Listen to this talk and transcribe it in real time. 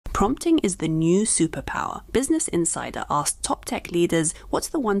Prompting is the new superpower. Business Insider asked top tech leaders, what's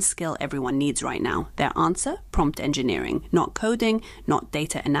the one skill everyone needs right now? Their answer, prompt engineering. Not coding, not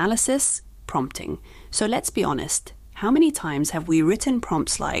data analysis, prompting. So let's be honest. How many times have we written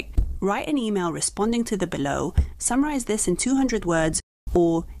prompts like, write an email responding to the below, summarize this in 200 words,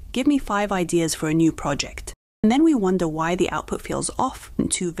 or give me 5 ideas for a new project? And then we wonder why the output feels off,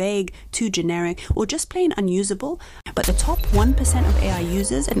 too vague, too generic, or just plain unusable. But the top 1% of AI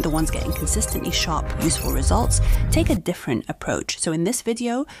users, and the ones getting consistently sharp, useful results, take a different approach. So in this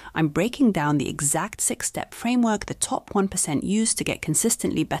video, I'm breaking down the exact 6-step framework the top 1% use to get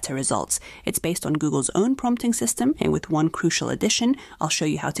consistently better results. It's based on Google's own prompting system, and with one crucial addition, I'll show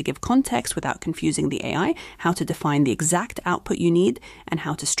you how to give context without confusing the AI, how to define the exact output you need, and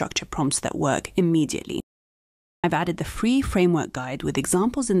how to structure prompts that work immediately. I've added the free framework guide with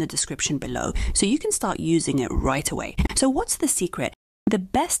examples in the description below, so you can start using it right away. So what's the secret? The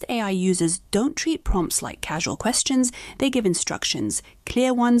best AI users don't treat prompts like casual questions. They give instructions,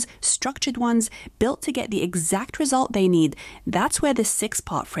 clear ones, structured ones, built to get the exact result they need. That's where this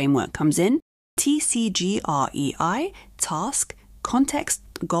 6-part framework comes in. TCGREI, task, context,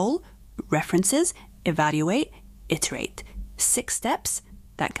 goal, references, evaluate, iterate. 6 steps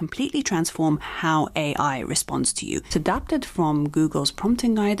that completely transform how AI responds to you. It's adapted from Google's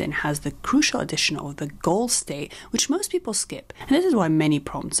prompting guide and has the crucial addition of the goal state, which most people skip. And this is why many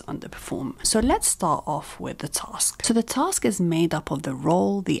prompts underperform. So let's start off with the task. So the task is made up of the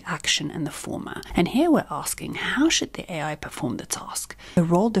role, the action, and the format. And here we're asking, how should the AI perform the task? The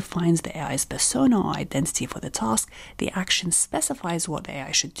role defines the AI's persona or identity for the task. The action specifies what the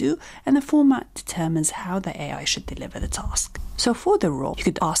AI should do, and the format determines how the AI should deliver the task. So for the role, you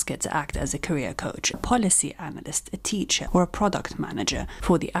could ask it to act as a career coach, a policy analyst, a teacher, or a product manager.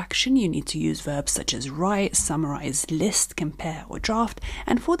 For the action, you need to use verbs such as write, summarize, list, compare, or draft.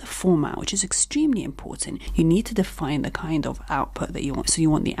 And for the format, which is extremely important, you need to define the kind of output that you want. So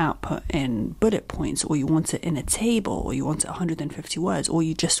you want the output in bullet points, or you want it in a table, or you want it 150 words, or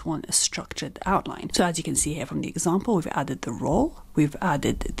you just want a structured outline. So as you can see here from the example, we've added the role, we've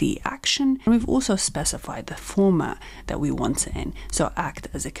added the action, and we've also specified the format that we want it in. So act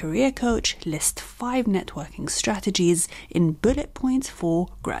as a career coach, list 5 networking strategies in bullet points for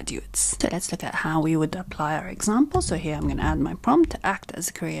graduates. So let's look at how we would apply our example. So here I'm going to add my prompt, act as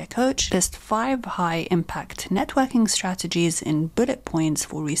a career coach, list 5 high impact networking strategies in bullet points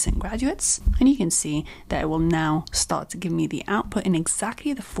for recent graduates. And you can see that it will now start to give me the output in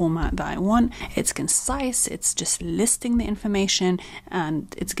exactly the format that I want. It's concise, it's just listing the information,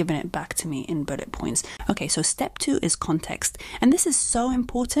 and it's giving it back to me in bullet points. Okay, so step 2 is context. And this is so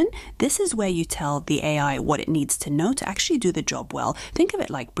important. This is where you tell the AI what it needs to know to actually do the job well. Think of it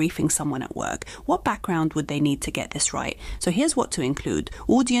like briefing someone at work. What background would they need to get this right? So here's what to include.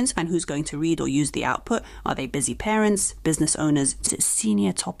 Audience and who's going to read or use the output. Are they busy parents, business owners,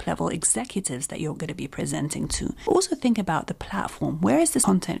 senior top-level executives that you're going to be presenting to? Also think about the platform. Where is this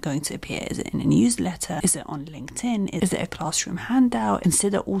content going to appear? Is it in a newsletter? Is it on LinkedIn? Is it a classroom handout?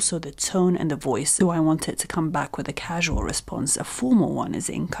 Consider also the tone and the voice. Do I want it to come back with a casual response, a formal one? Is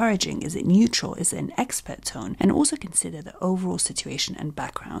it encouraging? Is it neutral? Is it an expert tone? And also consider the overall situation and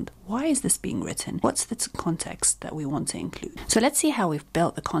background. Why is this being written? What's the context that we want to include? So let's see how we've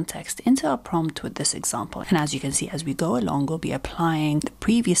built the context into our prompt with this example. And as you can see, as we go along, we'll be applying the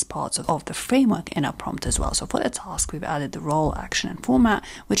previous parts of the framework in our prompt as well. So for the task, we've added the role, action, and format,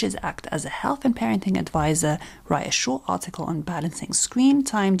 which is act as a health and parenting advisor, write a short article on balancing screen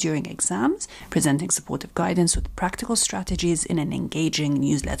time during exams, presenting supportive guidance with practical strategies in an engaging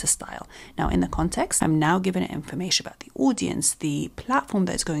newsletter style. Now in the context, I'm now giving it information about the audience, the platform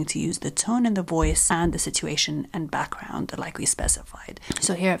that it's going to use, the tone and the voice, and the situation and background like we specified.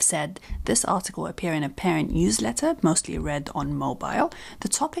 So here I've said this article will appear in a parent newsletter, mostly read on mobile. The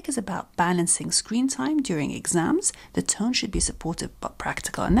topic is about balancing screen time during exams. The tone should be supportive but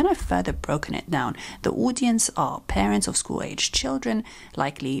practical. And then I've further broken it down. The audience are parents of school-aged children,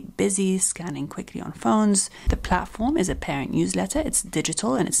 likely busy, scanning quickly on phones. The platform is a parent newsletter. It's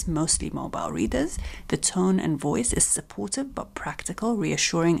digital and it's mostly mobile readers. The tone and voice is supportive but practical,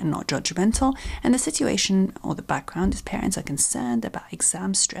 reassuring and not judgmental. And the situation or the background is parents are concerned about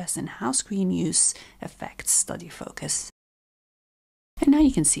exam stress and how screen use affects study focus. And now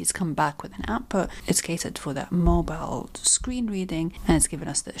you can see it's come back with an output. It's catered for that mobile screen reading, and it's given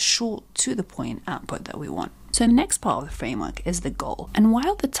us the short, to the point output that we want. So the next part of the framework is the goal. And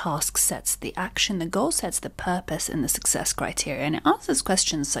while the task sets the action, the goal sets the purpose and the success criteria. And it answers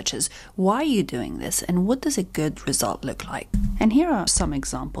questions such as, why are you doing this? And what does a good result look like? And here are some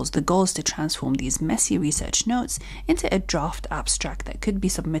examples. The goal is to transform these messy research notes into a draft abstract that could be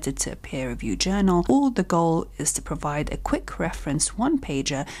submitted to a peer-reviewed journal. Or the goal is to provide a quick reference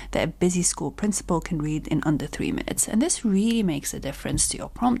one-pager that a busy school principal can read in under 3 minutes. And this really makes a difference to your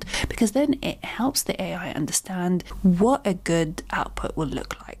prompt, because then it helps the AI understand what a good output will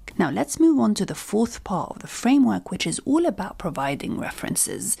look like. Now let's move on to the fourth part of the framework, which is all about providing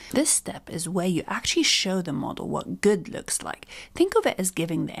references. This step is where you actually show the model what good looks like. Think of it as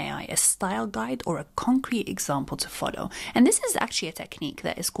giving the AI a style guide or a concrete example to follow. And this is actually a technique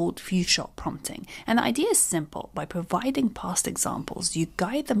that is called few-shot prompting. And the idea is simple. By providing past examples, you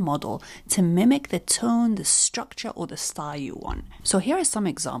guide the model to mimic the tone, the structure, or the style you want. So here are some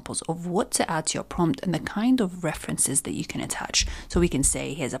examples of what to add to your prompt and the kind of references that you can attach. So we can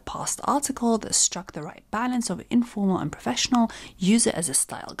say, here's a past article that struck the right balance of informal and professional, use it as a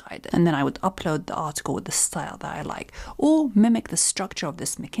style guide. And then I would upload the article with the style that I like. Or mimic the structure of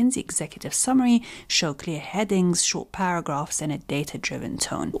this McKinsey executive summary, show clear headings, short paragraphs, and a data-driven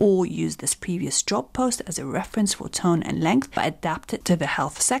tone. Or use this previous job post as a reference for tone and length, but adapt it to the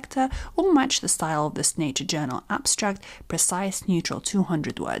health sector, or match the style of this Nature Journal abstract, precise, neutral,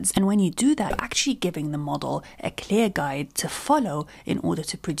 200 words. And when you do that, you're actually giving the model a clear guide to follow in order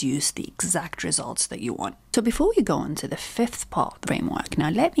to produce the exact results that you want. So before we go on to the fifth part of the framework, now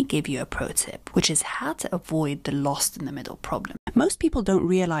let me give you a pro tip, which is how to avoid the lost in the middle problem. Most people don't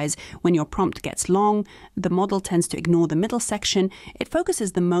realize when your prompt gets long, the model tends to ignore the middle section. It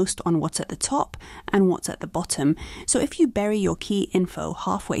focuses the most on what's at the top and what's at the bottom. So if you bury your key info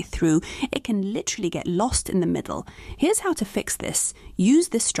halfway through, it can literally get lost in the middle. Here's how to fix this. Use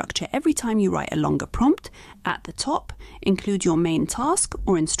this structure every time you write a longer prompt. At the top, include your main task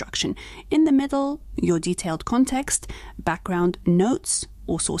or instruction. In the middle, your detailed context, background, notes,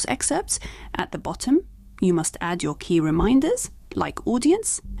 or source excerpts. At the bottom, you must add your key reminders, like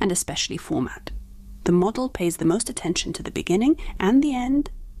audience, and especially format. The model pays the most attention to the beginning and the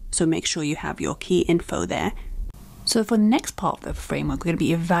end, so make sure you have your key info there. So for the next part of the framework, we're going to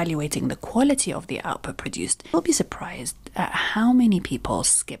be evaluating the quality of the output produced. You'll be surprised at how many people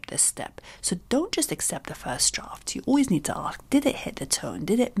skip this step. So don't just accept the first draft. You always need to ask, did it hit the tone?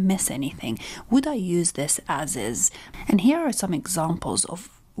 Did it miss anything? Would I use this as is? And here are some examples of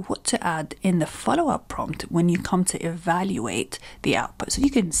what to add in the follow-up prompt when you come to evaluate the output. So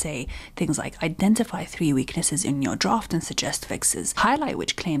you can say things like, identify 3 weaknesses in your draft and suggest fixes, highlight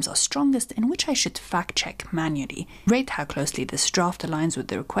which claims are strongest and which I should fact check manually, rate how closely this draft aligns with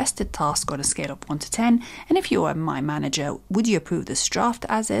the requested task on a scale of 1 to 10, and if you were my manager, would you approve this draft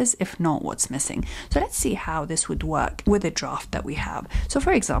as is? If not, what's missing? So let's see how this would work with the draft that we have. So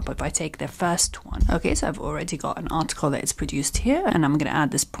for example, if I take the first one, okay, so I've already got an article that is produced here, and I'm going to add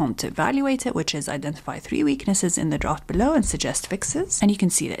this prompt to evaluate it, which is identify 3 weaknesses in the draft below and suggest fixes. And you can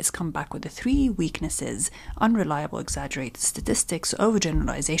see that it's come back with the 3 weaknesses: unreliable, exaggerated statistics,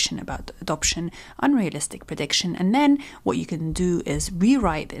 overgeneralization about adoption, unrealistic prediction. And then what you can do is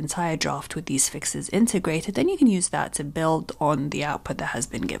rewrite the entire draft with these fixes integrated, and you can use that to build on the output that has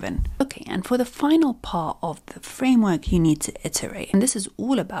been given. Okay, and for the final part of the framework, you need to iterate. And this is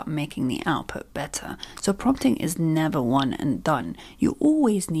all about making the output better. So prompting is never one and done. You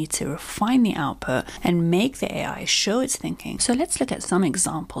always need to refine the output and make the AI show its thinking. So let's look at some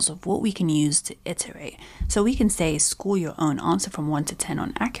examples of what we can use to iterate. So we can say, score your own answer from 1 to 10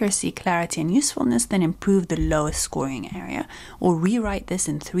 on accuracy, clarity, and usefulness, then improve the lowest scoring area. Or rewrite this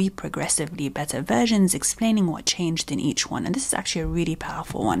in 3 progressively better versions, explaining what changed in each one. And this is actually a really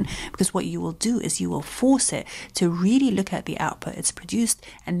powerful one, because what you will do is you will force it to really look at the output it's produced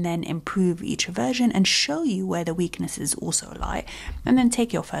and then improve each version and show you where the weaknesses also lie. And then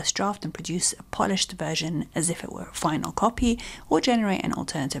take your first draft and produce a polished version as if it were a final copy, or generate an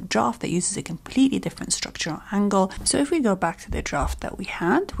alternative draft that uses a completely different structure or angle. So if we go back to the draft that we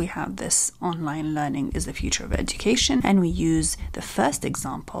have this online learning is the future of education, and we use the first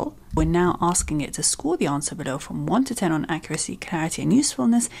example. We're now asking it to score the answer below from 1 to 10 on accuracy, clarity, and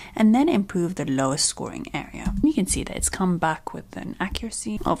usefulness, and then improve the lowest scoring area. You can see that it's come back with an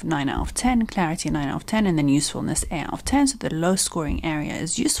accuracy of 9 out of 10, clarity 9 out of 10, and then usefulness 8 out of 10. So the low scoring area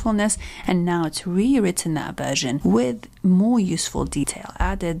is usefulness, and now it's rewritten that version with more useful detail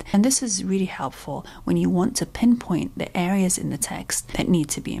added. And this is really helpful when you want to pinpoint the areas in the text that need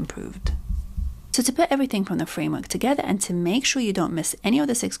to be improved. So to put everything from the framework together and to make sure you don't miss any of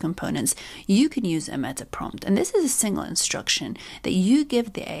the 6 components, you can use a meta prompt. And this is a single instruction that you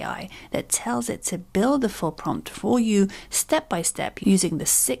give the AI that tells it to build the full prompt for you step by step using the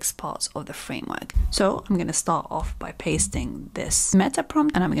 6 parts of the framework. So I'm going to start off by pasting this meta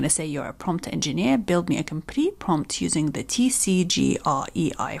prompt, and I'm going to say, you're a prompt engineer, build me a complete prompt using the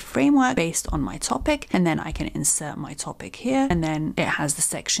TCGREI framework based on my topic. And then I can insert my topic here. And then it has the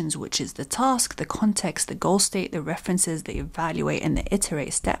sections, which is the task, the context, the goal state, the references, the evaluate, and the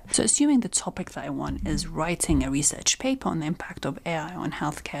iterate step. So assuming the topic that I want is writing a research paper on the impact of AI on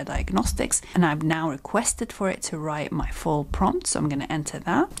healthcare diagnostics, and I've now requested for it to write my full prompt, so I'm going to enter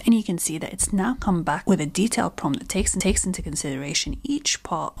that. And you can see that it's now come back with a detailed prompt that takes into consideration each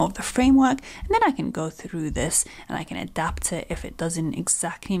part of the framework, and then I can go through this and I can adapt it if it doesn't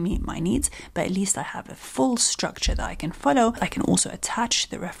exactly meet my needs, but at least I have a full structure that I can follow. I can also attach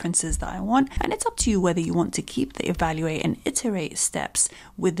the references that I want, and it's up to you whether you want to keep the evaluate and iterate steps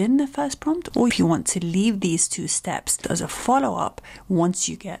within the first prompt, or if you want to leave these 2 steps as a follow-up once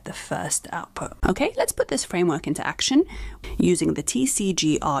you get the first output. Okay, let's put this framework into action. Using the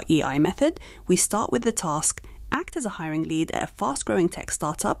TCGREI method, we start with the task: act as a hiring lead at a fast-growing tech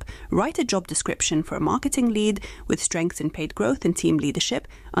startup, write a job description for a marketing lead with strengths in paid growth and team leadership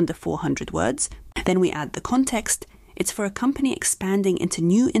under 400 words. Then we add the context. It's for a company expanding into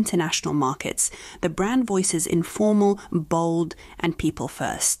new international markets. The brand voice is informal, bold, and people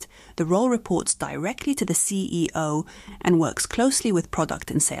first. The role reports directly to the CEO and works closely with product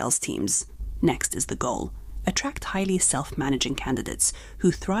and sales teams. Next is the goal: attract highly self-managing candidates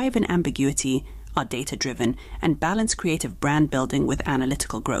who thrive in ambiguity, are data-driven, and balance creative brand building with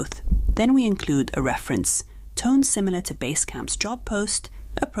analytical growth. Then we include a reference, tone similar to Basecamp's job post,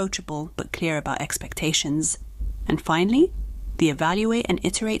 approachable but clear about expectations. And finally, the evaluate and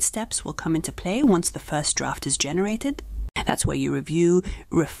iterate steps will come into play once the first draft is generated. That's where you review,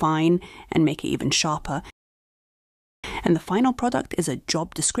 refine, and make it even sharper. And the final product is a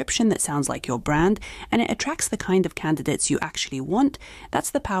job description that sounds like your brand, and it attracts the kind of candidates you actually want.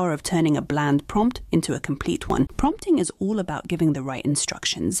 That's the power of turning a bland prompt into a complete one. Prompting is all about giving the right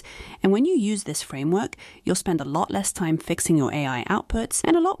instructions. And when you use this framework, you'll spend a lot less time fixing your AI outputs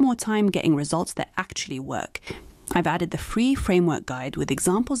and a lot more time getting results that actually work. I've added the free framework guide with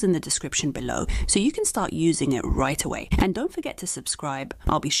examples in the description below, so you can start using it right away. And don't forget to subscribe.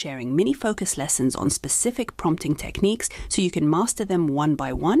 I'll be sharing mini focus lessons on specific prompting techniques so you can master them one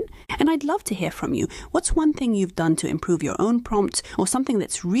by one. And I'd love to hear from you. What's one thing you've done to improve your own prompts, or something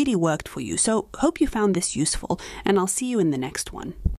that's really worked for you? So hope you found this useful, and I'll see you in the next one.